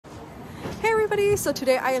everybody, so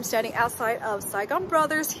today I am standing outside of Saigon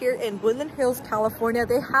Brothers here in Woodland Hills, California.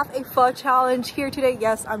 They have a pho challenge here today.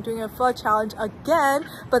 Yes, I'm doing a pho challenge again,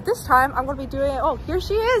 but this time I'm going to be doing it. Oh, here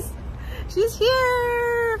she is. She's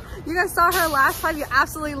here. You guys saw her last time. You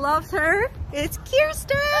absolutely loved her. It's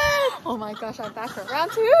Kiirsten. Oh my gosh, I'm back for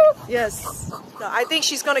round two. Yes. No, I think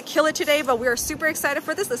she's going to kill it today, but we are super excited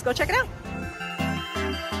for this. Let's go check it out.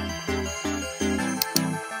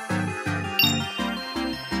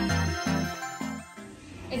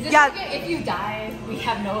 Is this like if you die, we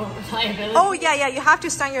have no liability? Oh, yeah. You have to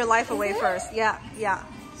sign your life away first. Yeah.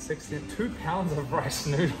 2 pounds of rice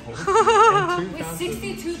noodles. Wait,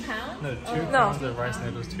 62 pounds? No, 2 pounds of rice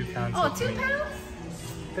noodles, 2 pounds of 2 pounds?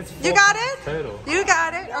 That's you got it? Total. You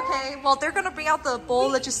got it? Okay, well, they're gonna bring out the bowl.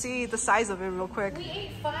 Let you see the size of it real quick. We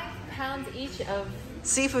ate 5 pounds each of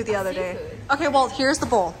seafood the other day. Okay, well, here's the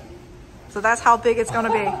bowl. So that's how big it's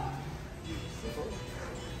gonna be.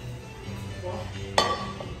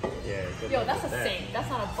 Yo, that's a sink. That's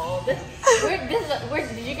not a bowl. Where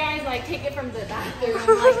did you guys like take it from the bathroom?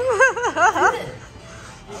 Like,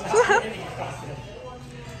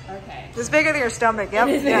 okay. It's bigger than your stomach. Yep.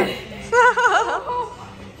 Yeah.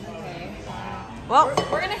 Okay. Well,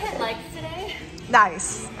 we're gonna hit likes today.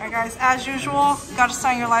 Nice. All right, guys. As usual, gotta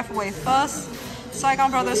sign your life away first.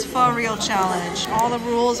 Saigon Brothers Pho Real Challenge. All the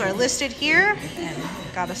rules are listed here,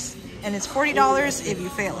 and it's $40 if you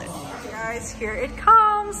fail it. Guys, here it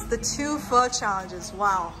comes, the 2 pho challenges.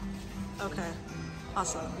 Wow. Okay,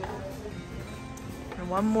 awesome. And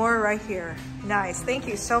one more right here. Nice, thank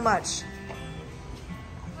you so much.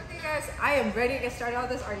 Okay guys, I am ready to get started on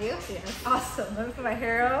this. Are you? Yes. Awesome. Let me put my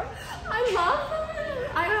hair up. I love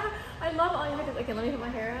it. I love all your hair. Okay, let me put my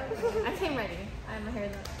hair up. I came ready. I have my hair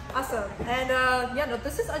up. Awesome. And yeah, no,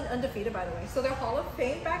 this is undefeated, by the way. So their Hall of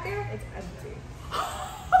Fame back there, it's empty.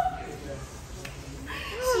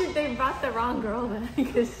 They brought the wrong girl then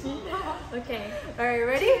because she. Okay. All right,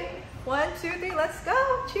 ready? 1, 2, 3, let's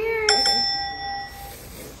go. Cheers.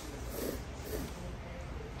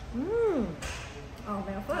 Mmm. Oh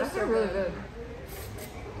man, pho is so really good.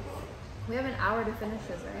 We have an hour to finish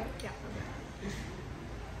this, right? Yeah.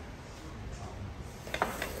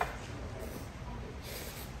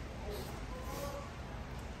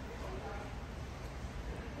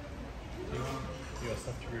 You got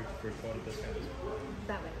stuff to record this guy.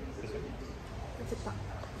 That way. This way. It's a top.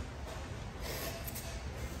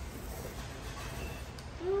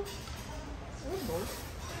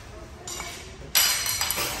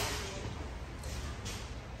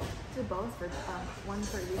 Two bowls for one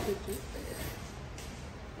for YouTube too.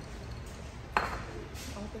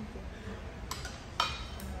 Oh, thank you.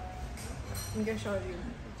 I'm gonna show you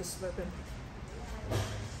the slurping.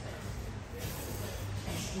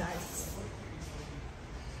 Nice.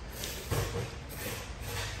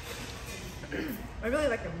 I really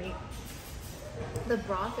like the meat. The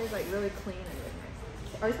broth is like really clean and really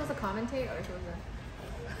nice. Are we supposed to commentate or are we supposed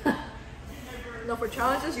to? No, for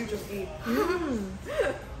challenges you just eat. Here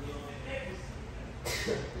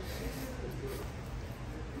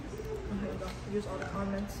we go. Use all the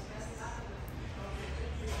comments.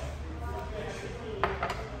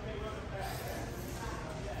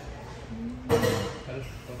 I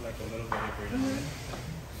just put like a little bit of green.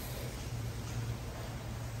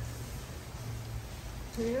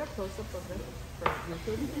 Can you get a close-up of this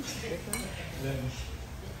for YouTube?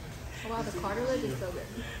 Oh wow, the cartilage is so good.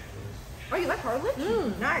 Oh, you like cartilage?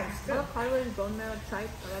 Nice. I love cartilage, bone marrow, tripe.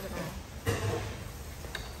 I love it all.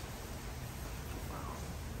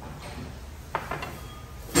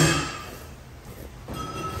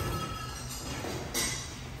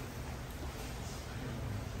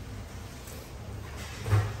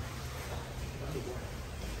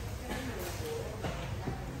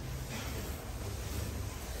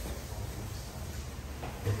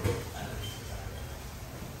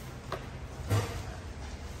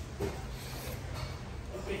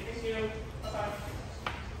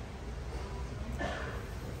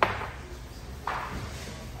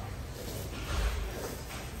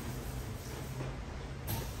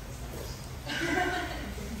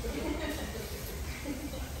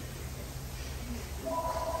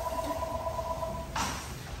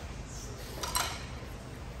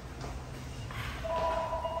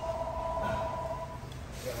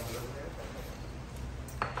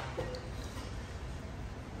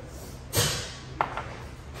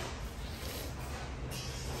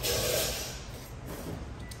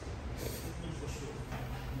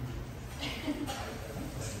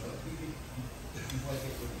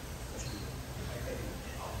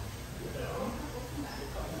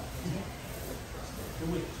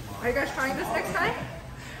 Are you guys trying this next time?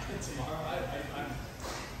 Tomorrow, I'm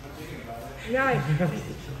thinking about it. Nice.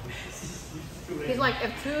 He's like,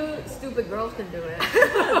 if two stupid girls can do it,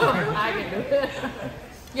 I can do it.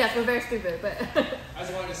 Yes, we're very stupid, but I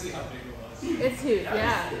just wanted to see how big it was. it's huge,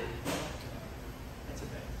 yeah.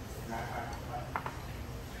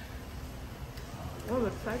 Oh,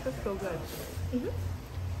 the size is so good. Mm-hmm.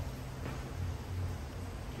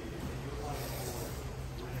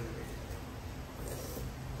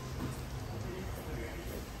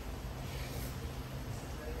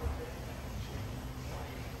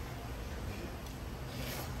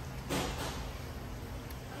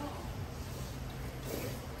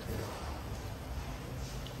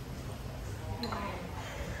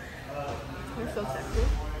 You're so sexy.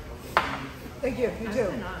 Thank you. You too.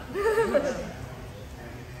 Actually not.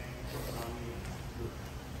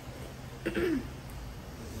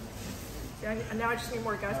 Yeah, and now I just need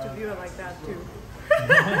more guys to view it like that too.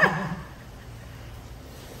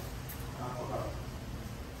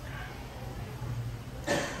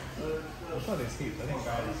 That's what they see. I think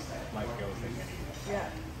guys like girls they can. Yeah.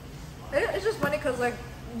 It's just funny because, like,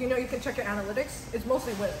 you know, you can check your analytics. It's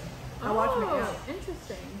mostly women. I watch me. Yeah.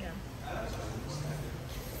 Interesting. Yeah.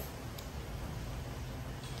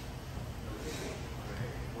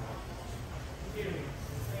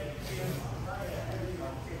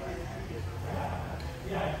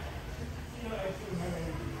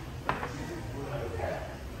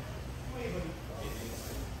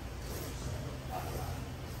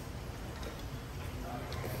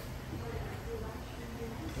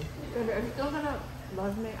 Baby, are you still gonna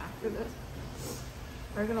love me after this?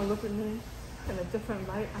 Are you gonna look at me in a different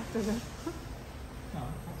light after this? No,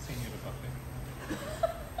 I've seen you with something.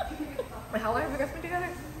 Wait, how long have you guys been together?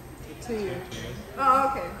 2 years. 2 years. Oh,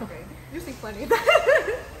 okay. Okay. You see plenty.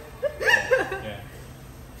 Yeah.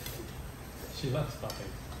 She loves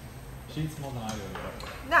buffet. She eats more than I do.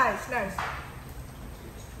 But Nice, nice. I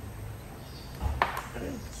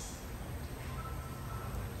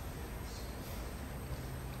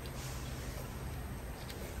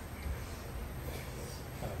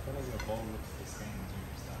feel like your bowl looks the same as you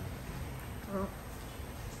start. Oh.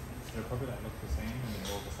 They're probably like look the same and then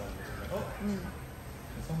all of a sudden they're like, oh,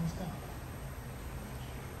 it's almost done.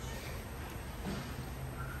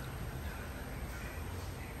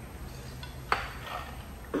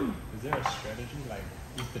 Is there a strategy like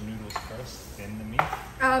eat the noodles first, then the meat?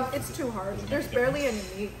 It's too hard. Does it make There's a barely any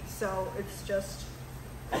meat, so it's just,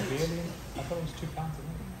 Barely? I thought it was 2 pounds of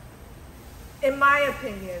meat. in my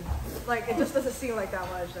opinion, like, it just doesn't seem like that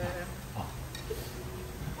much. Oh.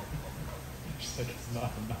 She said it's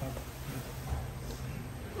not enough.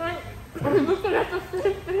 Are we looking at the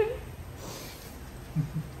same thing?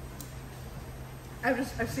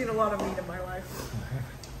 I've seen a lot of meat in my life.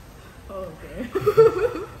 Oh, okay.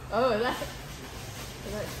 Oh, is that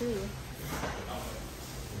true?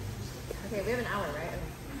 Okay, we have an hour, right?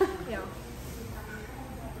 Yeah.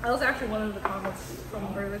 That was actually one of the comments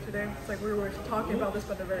from earlier today. It's like we were talking about this,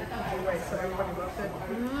 but in a very PG way, so everybody loved it.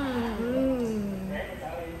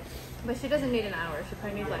 But she doesn't need an hour. She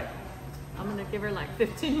probably needs like, I'm gonna give her like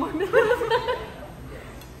 15 more minutes.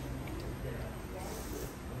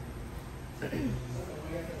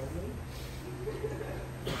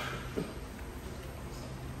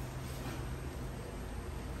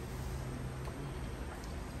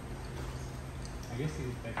 I guess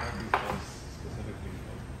they got these balls specifically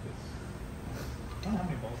because I don't know how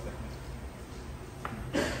many balls they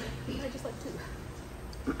make. I just like 2.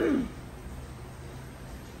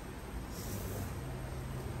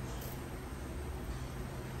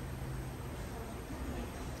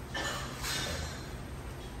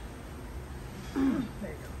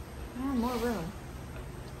 There you go. Oh, more room.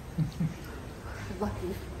 Lucky.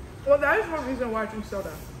 Well, that is one reason why I drink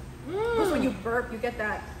soda. Because when you burp, you get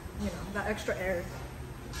that, you know, that extra air.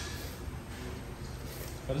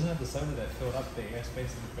 But isn't it the soda that filled up the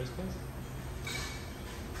airspace in the first place?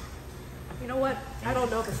 You know what? I don't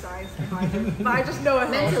know the science behind it, but I just know it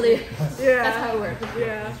helps. Mentally, Yeah. that's how it works.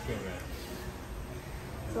 Yeah. Let's feel that.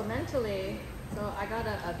 So mentally, so I got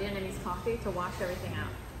a Vietnamese coffee to wash everything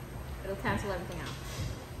out. It'll cancel everything out.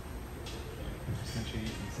 Just make sure you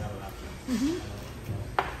can sell it after.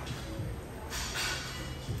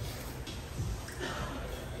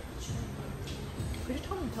 Could you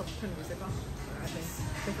tell them to turn the music off? I think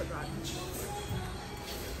they forgot.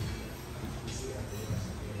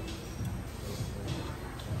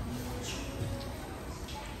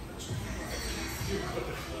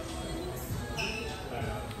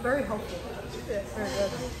 Very helpful. Yeah, very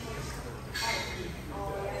good.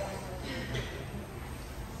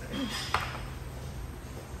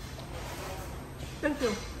 Thank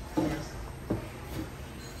you.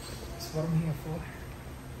 That's what I'm here for.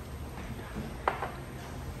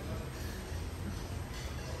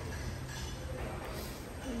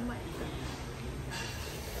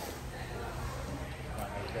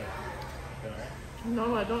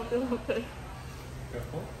 No, I don't feel okay. You're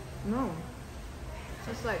full? No.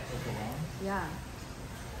 Just like, Just the one? yeah.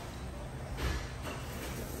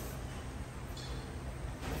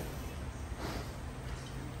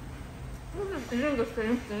 I'm just eating the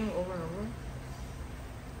same thing over and over.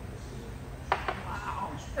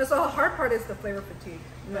 Wow. And so the hard part is the flavor fatigue.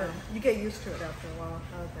 Yeah. You get used to it after a while.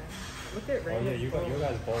 Okay. Look at Oh Raina's yeah, bowl. your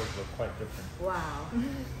guys' bowls look quite different. Wow.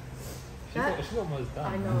 She's almost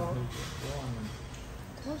done. I know. You're on-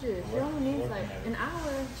 Told you, she Work- only needs working like at it. an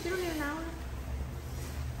hour. She don't need an hour.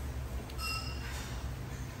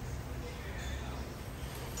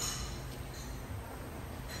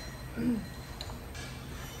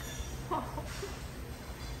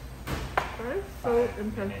 That is so 5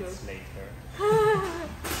 impressive. minutes later.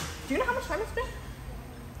 Do you know how much time it's been?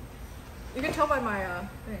 You can tell by my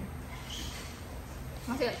thing.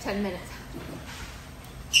 I'll say like 10 minutes.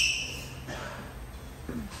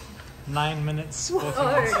 9 minutes. 14 Oh,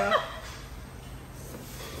 there you go.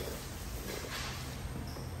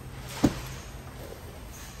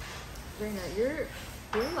 Raina, you're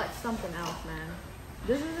like something else, man.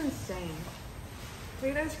 This is insane.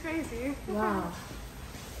 Wait, that's crazy. Wow.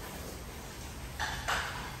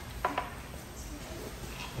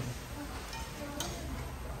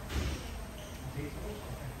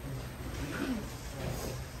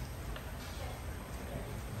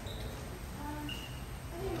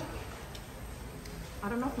 I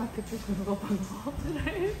don't know if my picture's gonna go up on the wall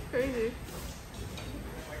today. It's crazy.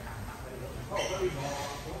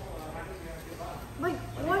 Like,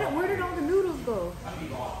 where did all the noodles go?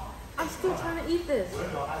 I'm still trying to eat this.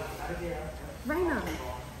 Raina,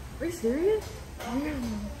 are you serious?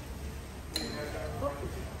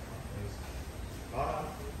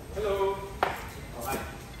 Hello.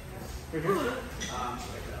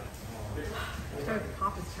 Started to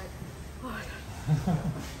pop his head.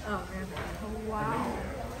 Oh man. Oh, wow.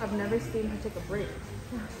 I've never seen her take a break.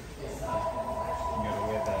 You gotta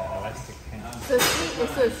wear the elastic pants.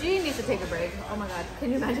 So she needs to take a break. Oh my god. Can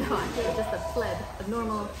you imagine how I feel? Just a pleb, a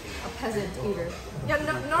peasant eater. Yeah,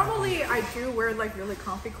 normally I do wear like really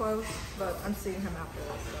comfy clothes, but I'm seeing him after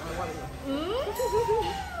this, so I want to.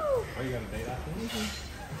 Oh, you got a date after this?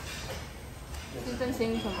 She's been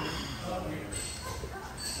seeing someone.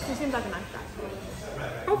 She seems like a nice guy.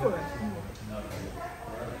 Hopefully.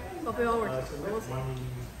 Hope it all works. We'll see.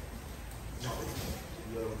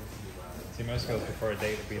 See, most girls before a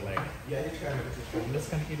date would be like, I'm just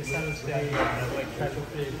gonna eat a salad today, and then like try to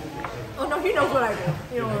feed. Oh no, he knows what I do.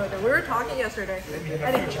 You know what I do. We were talking yesterday. Let me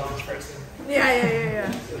have a food challenge first.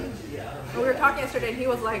 Yeah. And we were talking yesterday, and he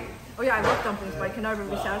was like, "Oh yeah, I love dumplings, but I can never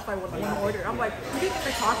be satisfied with one order." I'm like, "Who do you think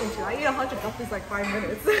you're talking to? I eat 100 dumplings like 5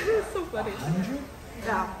 minutes." It's so funny. 100?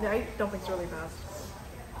 Yeah, I eat dumplings really fast.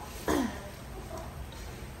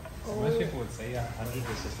 Most people would say 100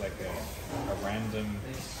 is just like a random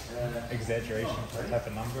exaggeration for a type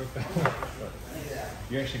of number, but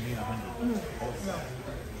you actually mean 100.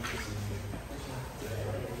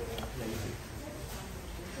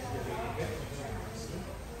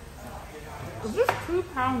 Is this 2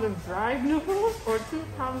 pounds of dried noodles or 2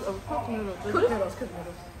 pounds of cooked noodles? Cooked noodles.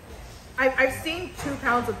 I've seen 2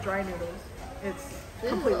 pounds of dry noodles. It's This is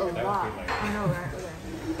completely a That lot. would be like, I know, right?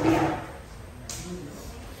 Okay.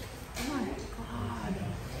 Oh my god.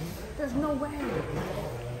 There's no way. I'm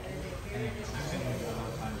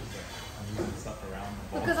using stuff around the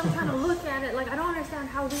bowl. Because I'm trying to look at it, like I don't understand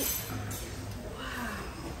how we.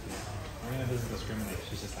 Marina doesn't discriminate.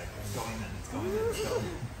 She's just like, it's going in, it's going in, it's going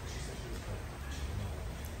in.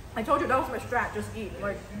 I told you that was my strat. Just eat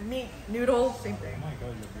like meat, noodles, same Oh thing. my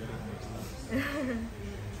god, you're really understanding.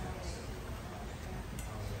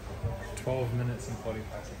 12 minutes and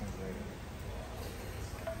 45 seconds later.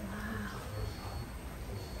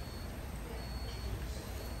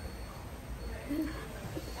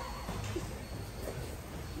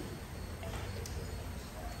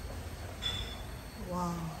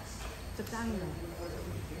 Wow. It's a diamond.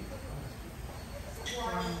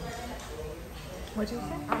 Wow. What'd you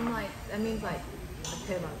say? I'm like, that means like a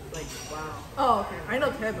pivot. Like, wow. Oh, okay. I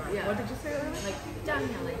know Teba. Yeah. What did you say earlier? Like,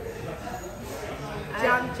 Janya, like.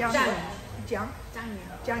 Jiang. Janya.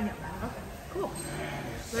 Jiang. Okay, cool.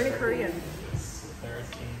 Learning Korean. 13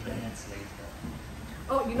 minutes later.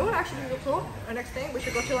 Oh, you know what actually would be cool? Our next thing, we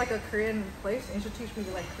should go to like a Korean place and you should teach me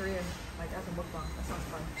like Korean, like as a mukbang. That sounds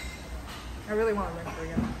fun. I really want to learn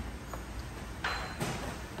Korean.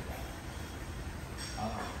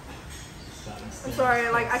 I'm sorry,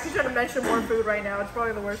 like I could try to mention more food right now. It's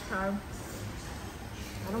probably the worst time.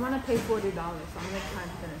 I don't want to pay $40, so I'm gonna try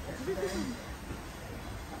and finish it.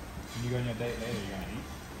 When you go on your date later, you're gonna eat?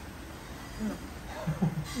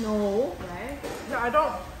 No, right? No, I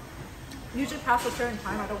don't. Usually past a certain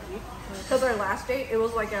time, I don't eat. Because our last date, it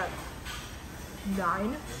was like at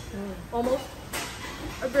 9, almost.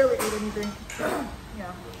 I barely ate anything.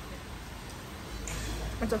 Yeah.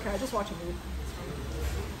 It's okay, I just watch a movie.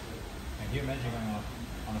 Can you imagine going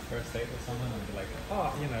on a first date with someone and be like,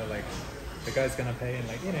 oh, you know, like the guy's gonna pay and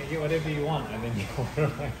like, you know, get whatever you want, and then you order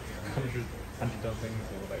like 100 of things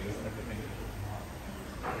or like this everything.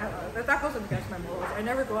 That goes against my morals. I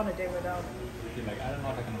never go on a date without. You're like, I don't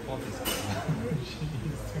know if I can afford this.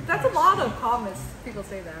 That's a lot of comments. People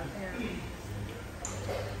say that. Yeah.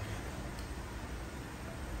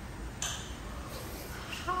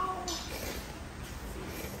 How?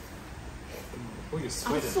 Oh, you're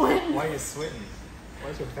sweating. sweating. Why are you sweating? Why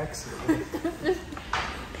is your back sweating?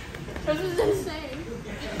 This is insane.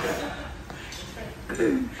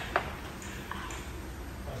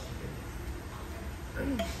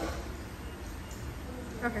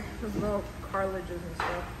 Okay, there's little cartilages and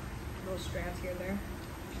stuff. Little strands here and there.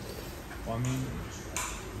 Well, I mean,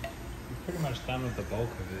 you're pretty much done with the bulk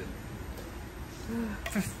of it.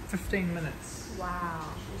 15 minutes. Wow.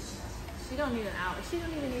 She don't need an hour. She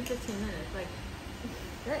don't even need 15 minutes. Like,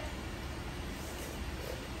 good.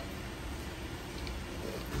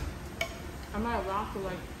 Am I allowed to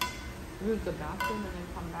like use the bathroom and then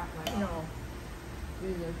come back like No.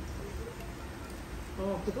 use it?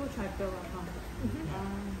 Oh, people try to fill up, huh?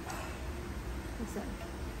 Listen,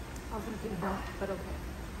 I was gonna get that, but okay.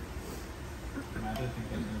 I don't think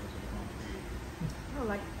those noodles would come for you. No,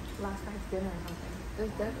 like last night's dinner or something.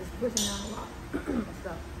 This death is pushing down a lot of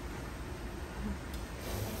stuff.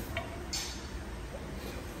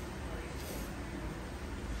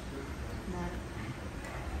 Right.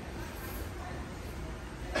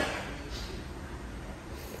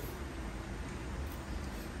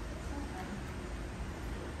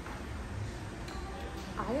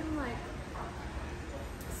 I am like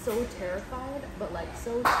so terrified, but like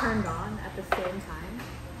so turned on at the same time.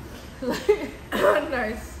 Like,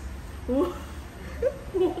 Nice. Is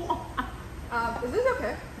this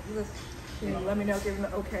okay? Is this? You know, let me know. Give me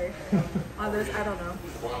the okay. On this, I don't know.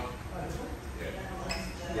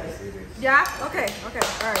 Yes, it is. Yeah. Okay. Okay.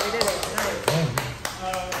 All right. We did it. Nice.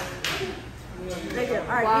 Thank you. All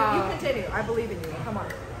right. Wow. You continue. I believe in you. Come on.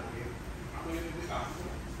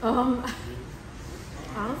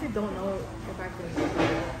 I honestly don't know if I can.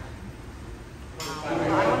 Wow. I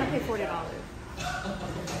want to pay $40.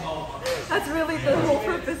 That's really the whole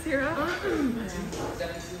purpose here, huh?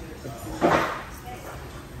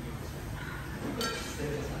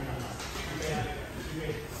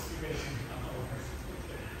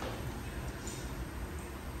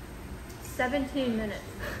 $17 minutes.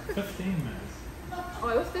 15 minutes. Oh,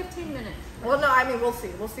 it was 15 minutes. Well, no. I mean, we'll see.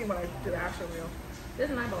 We'll see when I do the actual reel. This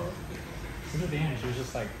is my bowl. Because at the end, she was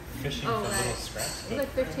just like fishing Oh, for right. little scraps. It was like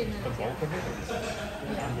 15 The minutes. bulk of it is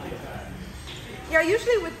Yeah.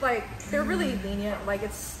 Usually with like, they're really lenient. Like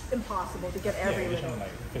it's impossible to get every yeah, we little. should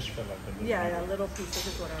like fish for like the little Yeah, noodles. little pieces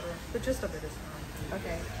is whatever. The gist of it is fine.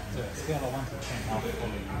 Okay. So scale of 1 to 10, how full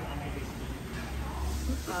are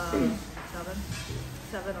you?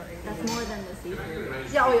 7 or 8. That's more than the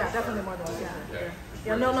seafood. Yeah, oh yeah, definitely more than that.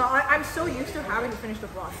 Yeah, no, I'm so used to having to finish the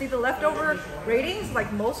broth. See, the leftover ratings,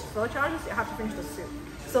 like most pho challenges, you have to finish the soup.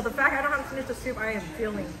 So the fact I don't have to finish the soup, I am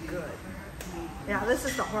feeling good. Yeah, this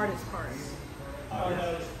is the hardest part.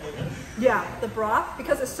 Yeah, the broth,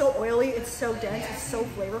 because it's so oily, it's so dense, it's so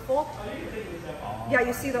flavorful. Yeah,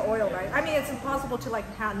 you see the oil, right? I mean, it's impossible to like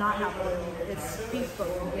not have oil in it. It's beef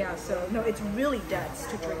bone, yeah, so no, it's really dense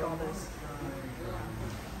to drink all this.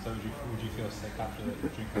 So would you feel sick after the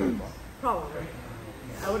drink of the broth? Probably.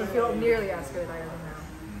 Yeah, I wouldn't feel nearly as good as I am now.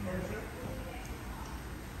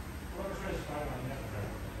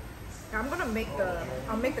 Yeah, I'm gonna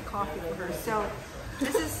I'll make the coffee for her. So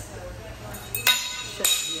this is shit.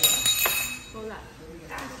 Hold that.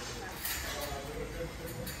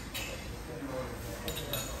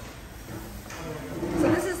 So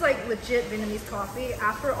this is like legit Vietnamese coffee.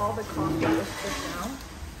 After all the coffee is pushed down,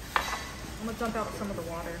 I'm gonna dump out some of the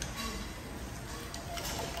water.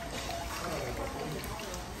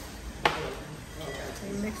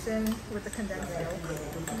 You mix in with the condensed milk.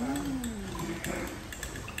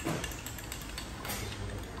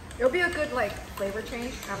 It'll be a good like flavor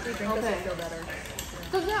change after you drink this. Okay. You'll feel better.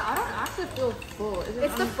 Cause yeah, I don't actually feel full.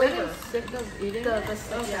 It's the flavor. I'm sick of eating. The it. yeah, the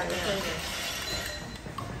yeah. flavor.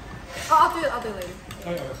 Oh, I'll do it later.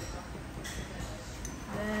 Oh, yeah.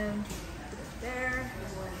 Then put it there.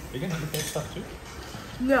 You're gonna eat that stuff too?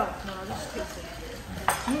 No, I'll just taste it.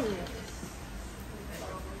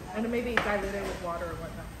 And then maybe dilute it with water or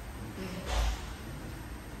whatnot.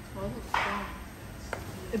 Oh, it's strong.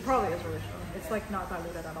 It probably is really strong. It's like not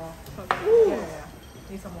diluted at all. Ooh. Yeah.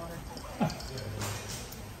 Need some water.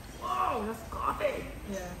 Whoa, that's coffee.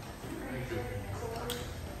 Yeah.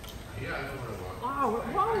 Wow,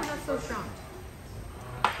 whoa, that's so strong.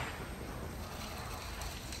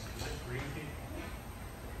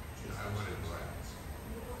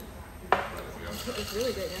 It's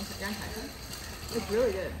really good, Yankai. It's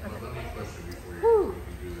really good. Whew.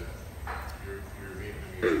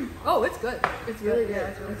 Oh, it's good. It's really good. Yeah,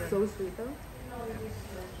 it's really It's good. so sweet though.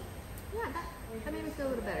 Yeah, that made me feel a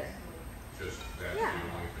little better. Yeah.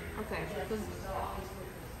 Okay.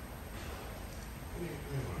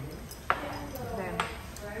 Then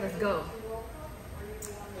let's go.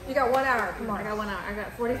 You got 1 hour. Come I on. got 1 hour. I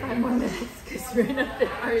got 45 more minutes because right now the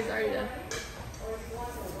hour is already done.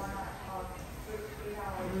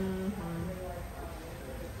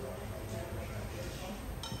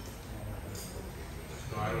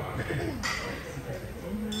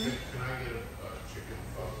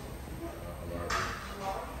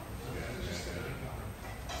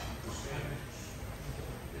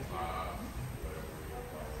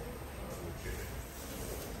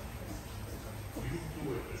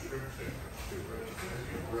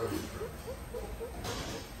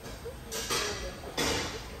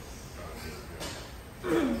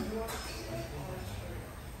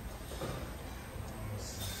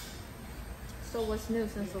 So what's new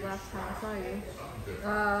since the last time I saw you?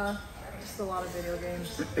 Just a lot of video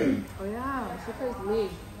games. Oh yeah, she plays Leigh.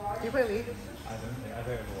 Do you play League? I don't think I've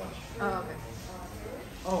ever watched. Oh, okay.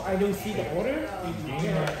 Oh, I don't see the order?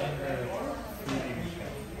 Gamer and food eating show.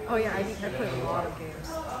 Oh yeah, I play a lot of games.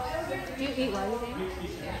 Do you eat while you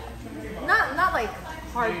game? Not like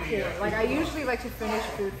hardcore. Like I usually like to finish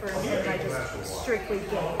food first and I just strictly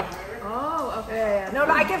game. Oh, okay. Yeah. No,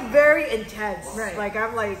 I get very intense. Right. Like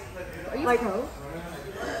I'm like, Are you like pro?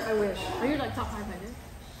 I wish. Are you like top 500?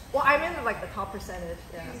 Well, I'm in like the top percentage.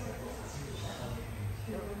 Yeah.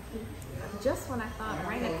 Just when I thought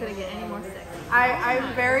Raina couldn't get any more sexy.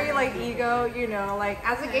 I'm very like ego, you know, like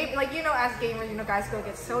as a game, like you know, as gamers, you know, guys go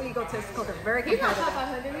get so egotistical. They're very You're not competitive. top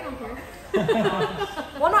 500. We don't care.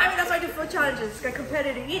 Well, no, I mean that's why I do food challenges, like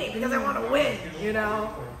competitive eating, because I want to win, you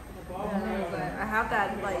know. But I have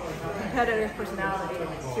that like competitive personality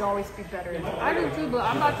to always be better. I do too, but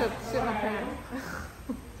I'm about to sit my pants.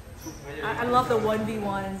 I love the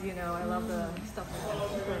 1v1s, you know. I love the stuff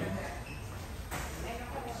like that.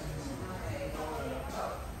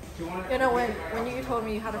 You know, when you told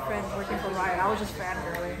me you had a friend working for Riot, I was just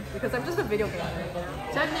fangirling because I'm just a video gamer. You know?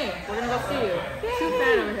 Sydney, we're gonna go see you. True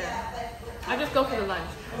fan over here. I just go for the lunch.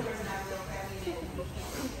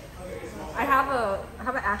 I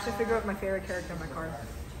have an action figure of my favorite character in my car,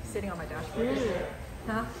 sitting on my dashboard.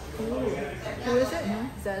 Huh? Who is it?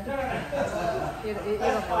 Zed. You don't know.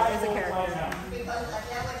 It's a character.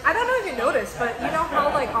 I don't know if you noticed, but you know how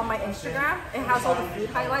like on my Instagram it has all the food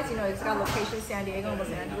highlights. You know, it's got locations San Diego, Los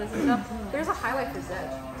Angeles, and stuff. There's a highlight for Zed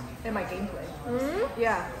in my gameplay.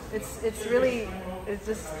 Yeah, it's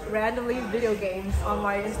just randomly video games on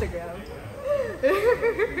my Instagram.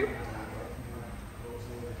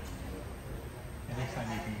 And next time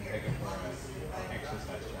you can take it for an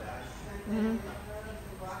exercise challenge.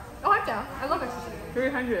 Oh, I'm down. I love exercise.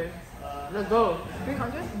 300. Let's go.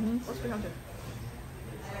 300? What's 300?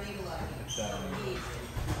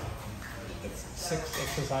 It's 6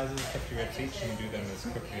 exercises, 50 reps each, and you do them as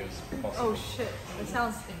quickly as possible. Oh shit, it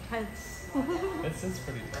sounds intense. It's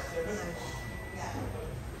pretty tough.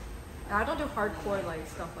 I don't do hardcore like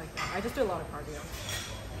stuff like that. I just do a lot of cardio.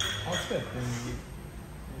 Oh, it's good. Then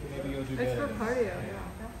maybe you'll do It's better. for cardio,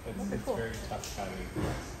 yeah. It's, it's cool. very tough cardio.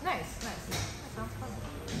 Nice. That sounds fun.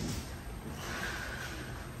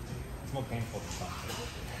 It's more painful than fun.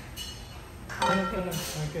 Oh, good. I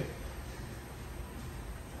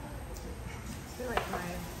feel like my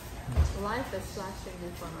life is flashing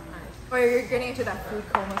before my eyes. Oh, you're getting into that food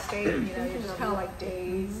coma state. You know, you're just kind of like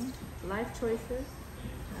dazed. Life choices.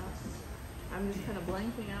 I'm just kind of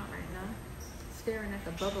blanking out right now, staring at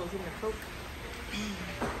the bubbles in the Coke.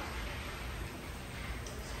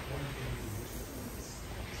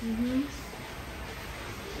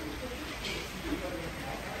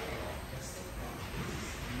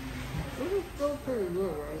 This is still pretty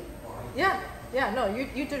good, right? Yeah. No,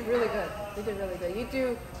 you did really good. You did really good. You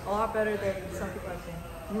do a lot better than some people I've seen.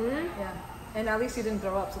 Really? Yeah. And at least you didn't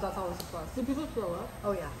throw up, so that's always a plus. Do people throw up?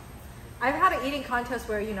 Oh yeah. I've had an eating contest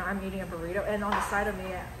where, you know, I'm eating a burrito and on the side of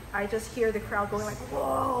me, I just hear the crowd going like,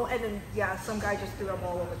 whoa, and then, yeah, some guy just threw up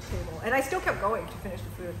all over the table. And I still kept going to finish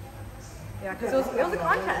the food. Yeah, because it was a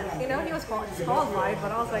contest, you know, he was qualified,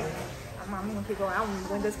 but I was like, I'm going to keep going, I'm going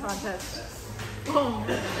to win this contest. Oh,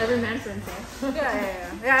 every man for himself.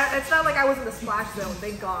 Yeah, it's not like I was in the splash zone,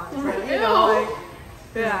 thank God. So, you know, like,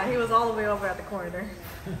 yeah, he was all the way over at the corner.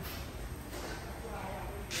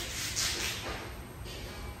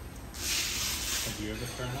 Have you ever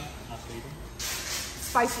thrown up after eating?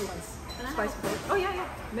 Spicy ones. Spicy food. Oh yeah.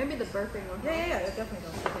 Maybe the burping will help. Yeah, it definitely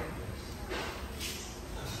does. Okay.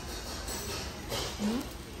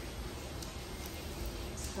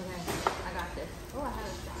 Okay, I got this. Oh, I have a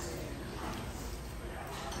shot.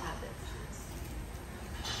 I have this.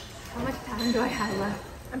 How much time do I have left?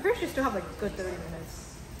 I'm pretty sure you still have like a good 30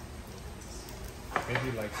 minutes.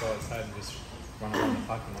 Maybe like go outside and just run around the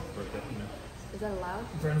parking lot for a bit, you know? Is that allowed?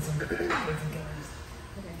 Burn some calories.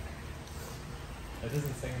 Okay. It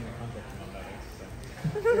doesn't say in the contract on that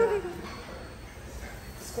exercise.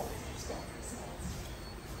 Squat.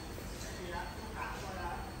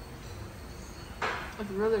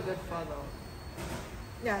 It's really good fun though.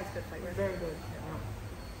 Yeah, it's good flavor. Very good.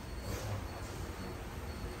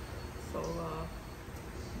 So,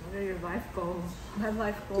 what are your life goals? My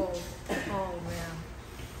life goals. Oh man.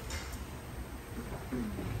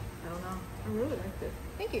 I don't know. I really like this.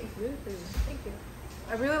 Thank you. It's really pretty. Thank you.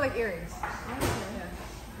 I really like earrings. Oh, okay. Yeah.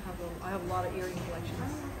 I have a lot of earring collections.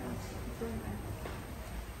 It's really nice.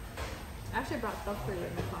 I actually brought stuff for you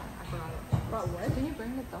in the car. I forgot it. Brought what? Can you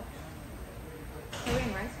bring the stuff? I'm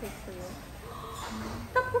bringing rice cakes for you.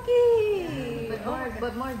 Tteokbokki!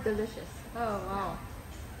 But more delicious. Oh wow.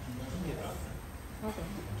 Okay.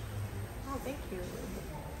 Oh, thank you.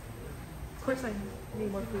 Of course I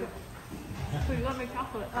need more food. So you got my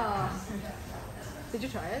chocolate. Did you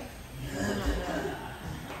try it?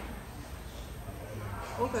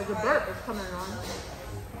 Okay, the burp is coming on.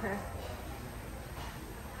 Okay.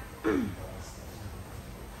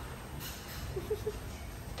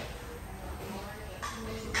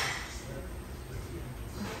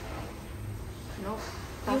 Nope.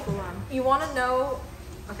 False alarm. You want to know?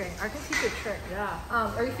 Okay, I can teach you a trick. Yeah.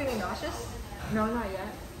 Are you feeling nauseous? No, not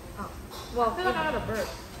yet. Oh. Well, I feel like I had a burp.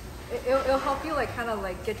 It'll help you like kind of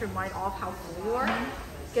like get your mind off how full you are.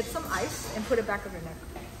 Get some ice and put it back on your neck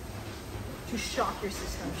to shock your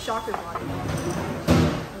system, shock your body.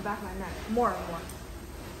 The back of my neck. More and more.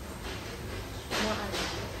 More ice.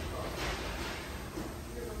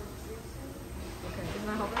 Okay, isn't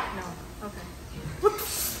that helping? No. Okay.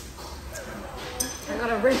 I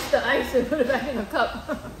gotta rinse the ice and put it back in the cup.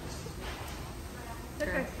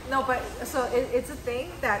 Okay. No, but so it's a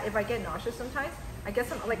thing that if I get nauseous sometimes, I get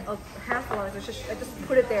some like a handful of it. I just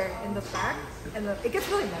put it there in the back, and it gets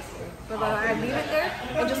really messy. But I leave it there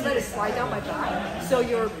and just let it slide down my back, so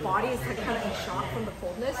your body is like kind of in shock from the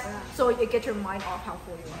coldness. So it gets your mind off how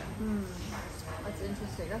full you are. That's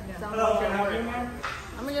interesting. That sounds like good work.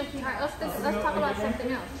 I'm gonna just try. Let's talk about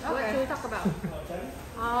something else. What Okay. should we talk about?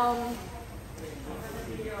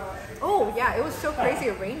 Oh yeah, it was so crazy.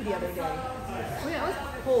 It rained the other day. Oh yeah, it was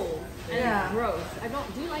cold and Yeah. gross.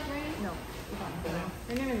 Do you like rain? No,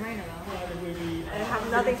 Your name is Raina though. I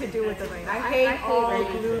have nothing to do with the rain. I I hate hate all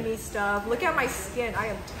rain. gloomy stuff. Look at my skin. I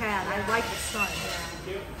am tan. I like the sun.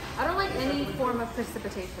 I don't like any form of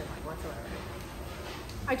precipitation like whatsoever.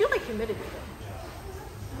 I do like humidity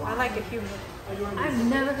though. I like it humid. I've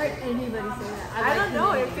never heard anybody say that. I don't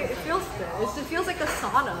know. It feels good. It feels like a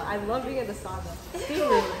sauna. I love being in the sauna.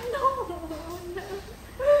 No.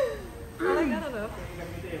 I don't know.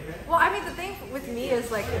 Well, I mean, the thing with me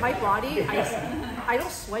is like my body. I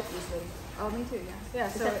don't sweat easily. Oh, me too. Yeah. Yeah.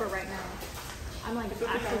 So Except for right now, I'm like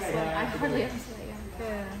actually sweating. I hardly ever sweat. Yeah.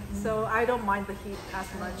 yeah. So I don't mind the heat as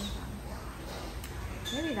much.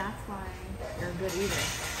 Maybe that's why you're a good eater.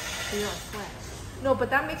 So you don't sweat. No, but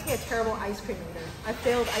that makes me a terrible ice cream eater. I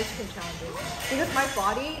failed ice cream challenges because my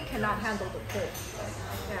body cannot handle the cold.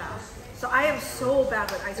 Yeah. So I am so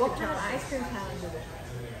bad with ice cream What kind of challenges. ice cream challenge is it?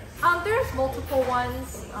 There's multiple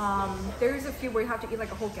ones. There's a few where you have to eat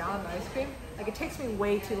like a whole gallon of ice cream. Like it takes me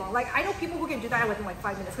way too long. Like I know people who can do that within like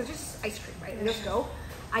 5 minutes because it's just ice cream, right? And just go.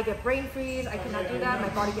 I get brain freeze. I cannot do that. My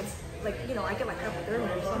body gets like, you know, I get like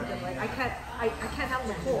hypothermia or something. Like I can't handle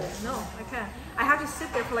the cold. No, I can't. I have to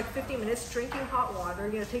sit there for like 15 minutes drinking hot water,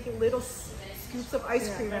 you know, taking little scoops of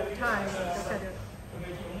ice cream at a time. I can't do it.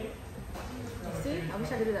 See? I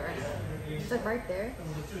wish I could do that right now. It's like right there.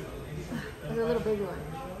 There's a little baby one.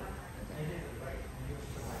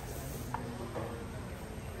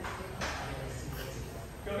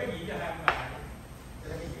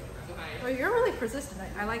 Well, you're really persistent.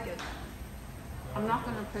 I like it. I'm not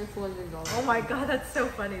gonna pay $4. Oh my god, that's so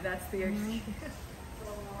funny. That's the excuse.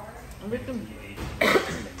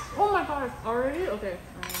 Oh my god, already? Okay.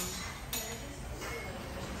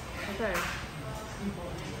 Okay.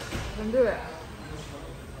 I can do it.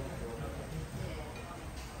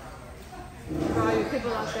 For all you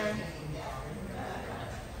people out there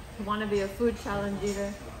who want to be a food challenge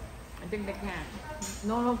eater, I think they can.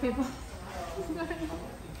 Normal people.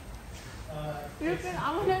 Kiirsten,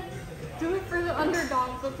 I'm gonna do it for the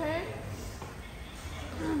underdogs, okay?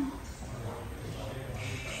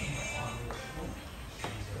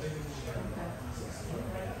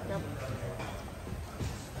 Yep.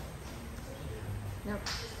 Yep.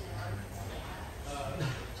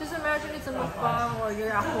 Just imagine it's a mukbang or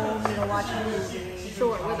you're at home, you know, watching a movie.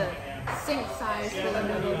 Sure, with a sink size for the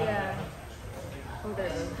noodle. Yeah. Oh, there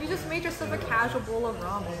it is. You just made yourself a casual bowl of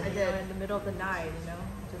ramen. I did. You know, in the middle of the night, you know,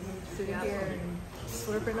 just sitting here and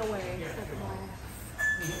slurping away.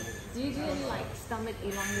 Do you do any like stomach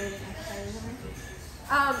elongating exercises?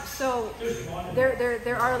 So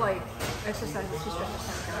there are like exercises to stretch your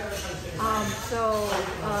stomach.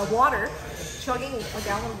 Water, chugging a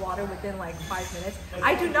gallon of water within like 5 minutes.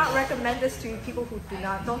 I do not recommend this to people who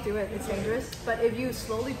don't do it. It's dangerous. But if you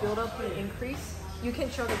slowly build up the increase, you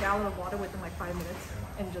can chug a gallon of water within like 5 minutes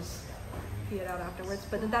and just pee it out afterwards.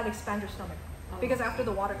 But then that expands your stomach. Because after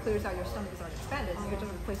the water clears out, your stomach is already expanded. So you're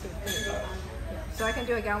just replacing it with food. Yeah. So I can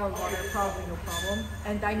do a gallon of water, probably no problem.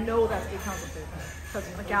 And I know that's 8 pounds of food. Because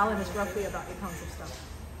a gallon is roughly about 8 pounds of stuff.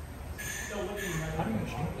 How do you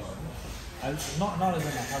drink though? Not as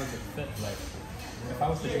in like how does it fit? Like if I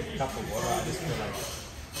was to drink a cup of water, I just feel like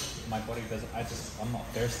my body doesn't. I'm not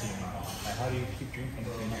thirsty anymore. Like how do you keep drinking if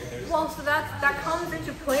you're not thirsty? Well, so that comes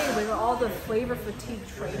into play with all the flavor fatigue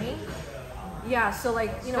training. Yeah, so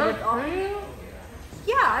like, you know, with all,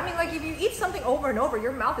 yeah, I mean, like if you eat something over and over,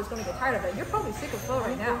 your mouth is going to get tired of it. You're probably sick of pho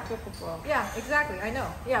right now. Yeah, exactly. I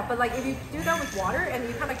know. Yeah, but like if you do that with water and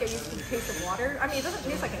you kind of get used to the taste of water, I mean, it doesn't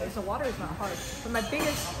taste like anything, so water is not hard. But my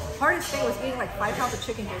hardest thing was eating like 5 pounds of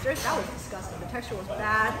chicken gizzards. That was disgusting. The texture was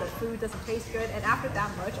bad. The food doesn't taste good. And after that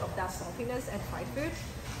much of that saltiness and fried food,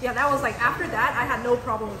 yeah, that was like, after that, I had no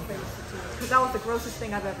problem with flavor fatigue because that was the grossest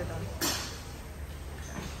thing I've ever done.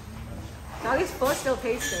 Now, at least pho still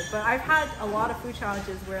tastes good, but I've had a lot of food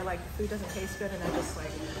challenges where like the food doesn't taste good and I just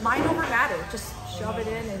like, mind over matter, just shove it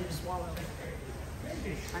in and swallow it.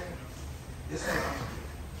 I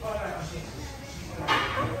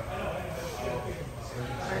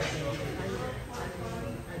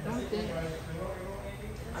don't think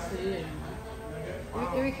I could eat it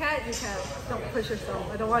anymore. If you can't, you can't. Don't push yourself.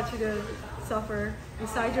 I don't want you to suffer. You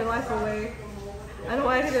signed your life away. I don't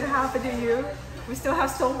want anything to happen to you. We still have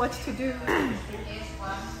so much to do. Like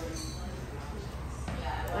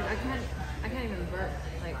I can't even burp.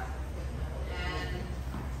 Like,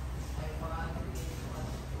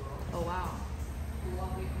 oh wow.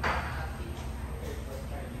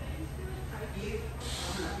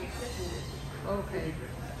 Okay.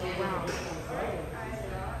 Oh wow.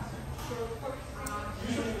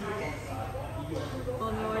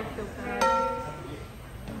 Oh no, I feel bad.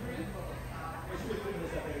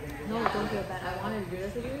 No, don't feel bad. I wanted to do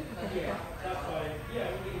this with you.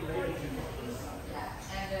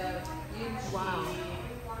 Wow.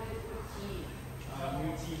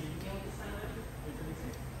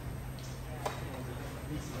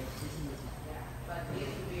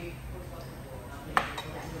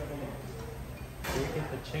 Can we get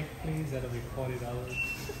the check, please? That'll be $40.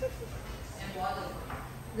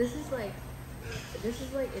 This is like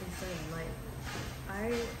insane. Like, I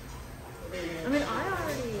mean, I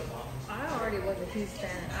already was a huge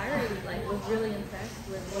fan. I already like was really impressed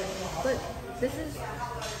with what, but this is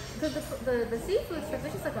because the seafood stuff.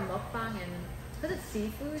 It's just like a mukbang, and because it's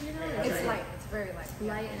seafood, you know, It's like, light. It's very light.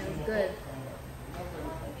 light, and it was good.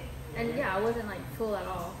 And yeah, I wasn't like full at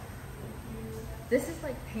all. This is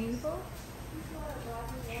like painful.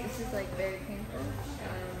 This is like very painful.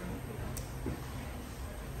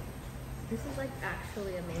 This is like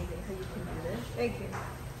actually amazing how you can do this. Thank you.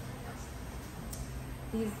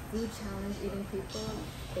 These food challenge eating people,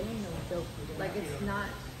 they ain't no joke. Like it's not,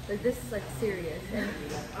 like this is like serious. And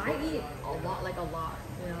I eat a lot, you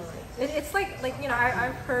know, like. It's like you know,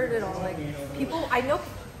 I've heard it all. Like people, I know,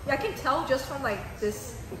 I can tell just from like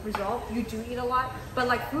this result, you do eat a lot. But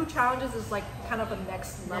like food challenges is like kind of a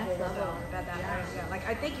next level. At that point. Yeah. Like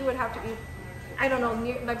I think you would have to eat, I don't know,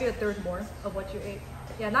 maybe a third more of what you ate.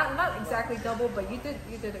 Yeah, not exactly double, but you did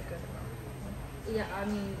a good amount. Yeah, I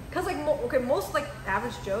mean, Cause like most like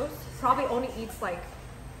average Joes probably only eats like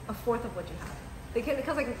a fourth of what you have. They can,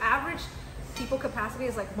 because like average people capacity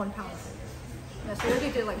is like 1 pound. Yeah, so you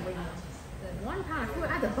already did like way more. 1 pound of food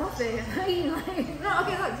at the buffet. I mean, like, No,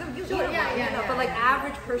 okay, look, so you Sure, eat a lot, you know, but like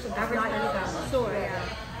average person does not eat that much. Sure, yeah.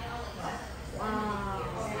 Wow,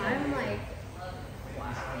 I'm like,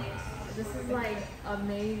 wow. This is like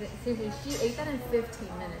amazing. Seriously, she ate that in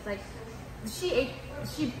 15 minutes. Like, she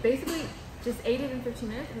basically just ate it in 15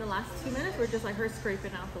 minutes, and the last 2 minutes were just like her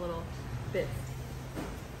scraping out the little bits.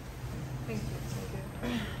 Thank you.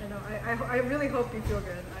 I know. I really hope you feel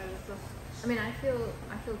good. I mean, I feel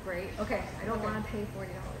great. Okay. I don't want to pay $40.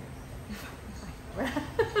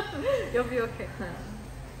 You'll be okay.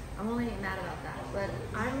 I'm only mad about that, but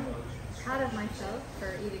I'm proud of myself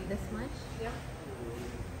for eating this much. Yep.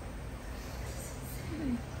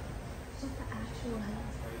 What the actual hell?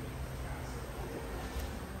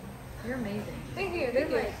 You're amazing. Thank you. You're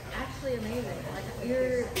like actually amazing. Like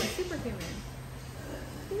you're like superhuman.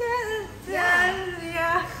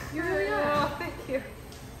 Yeah. You really are. Oh, thank you.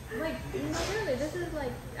 Like, no, really, this is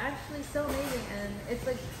like actually so amazing, and it's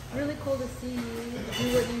like really cool to see you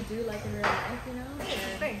do what you do like in real life, you know?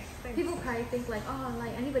 And Thanks. people probably think like, oh,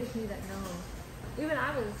 like anybody can do that. No. Even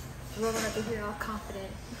I was rolling up here all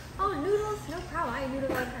confident. Oh, noodles? No problem. I eat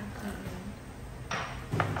noodles all the time.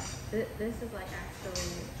 This is like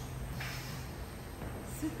actually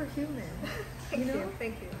superhuman.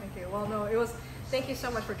 Thank you. Well, no, it was. Thank you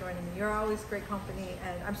so much for joining me. You're always great company,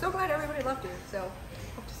 and I'm so glad everybody loved you. So,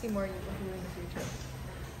 hope to see more of you in the future.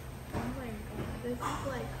 Oh my god, this is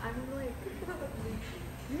like, I'm like,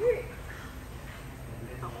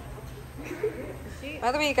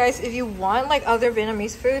 By the way, guys, if you want like other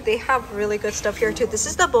Vietnamese food, they have really good stuff here too. This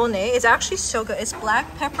is the bonnet. It's actually so good. It's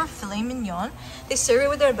black pepper filet mignon. They serve it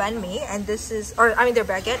with their banh mi, and this is, their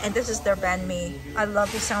baguette, and this is their banh mi. I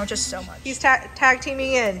love these sandwiches so much. He's tag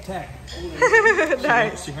teaming in. Tag.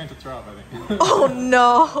 Nice. She went to throw up, I think. Oh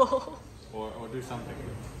no. or do something.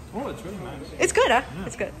 Oh, it's really nice. It's good, huh? Yeah.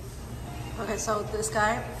 It's good. Okay, so this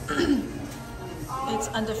guy, it's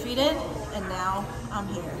undefeated, and now I'm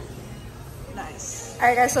here. Nice.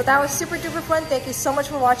 Alright guys, so that was super duper fun. Thank you so much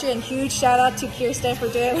for watching, and huge shout out to Kiirsten for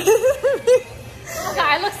doing it. God,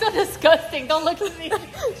 I look so disgusting. Don't look at me.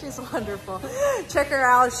 She's wonderful. Check her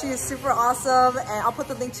out. She is super awesome, and I'll put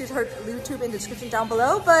the link to her YouTube in the description down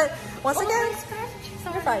below. But once again,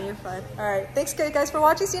 you're fine. Alright, thanks guys for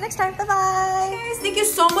watching. See you next time. Bye bye. Guys, thank you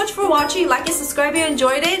so much for watching. Like and subscribe if you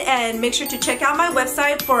enjoyed it, and make sure to check out my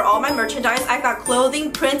website for all my merchandise. I got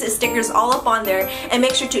clothing, prints, and stickers all up on there. And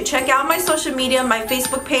make sure to check out my social media, my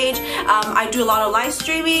Facebook page. I do a lot of live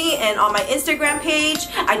streaming, and on my Instagram page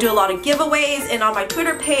I do a lot of giveaways, and on my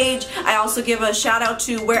Twitter page I also give a shout out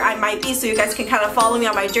to where I might be, so you guys can kind of follow me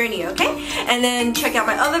on my journey, okay? And then check out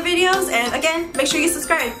my other videos, and again, make sure you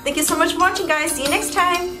subscribe. Thank you so much for watching, guys. See you next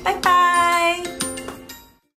time. Bye bye.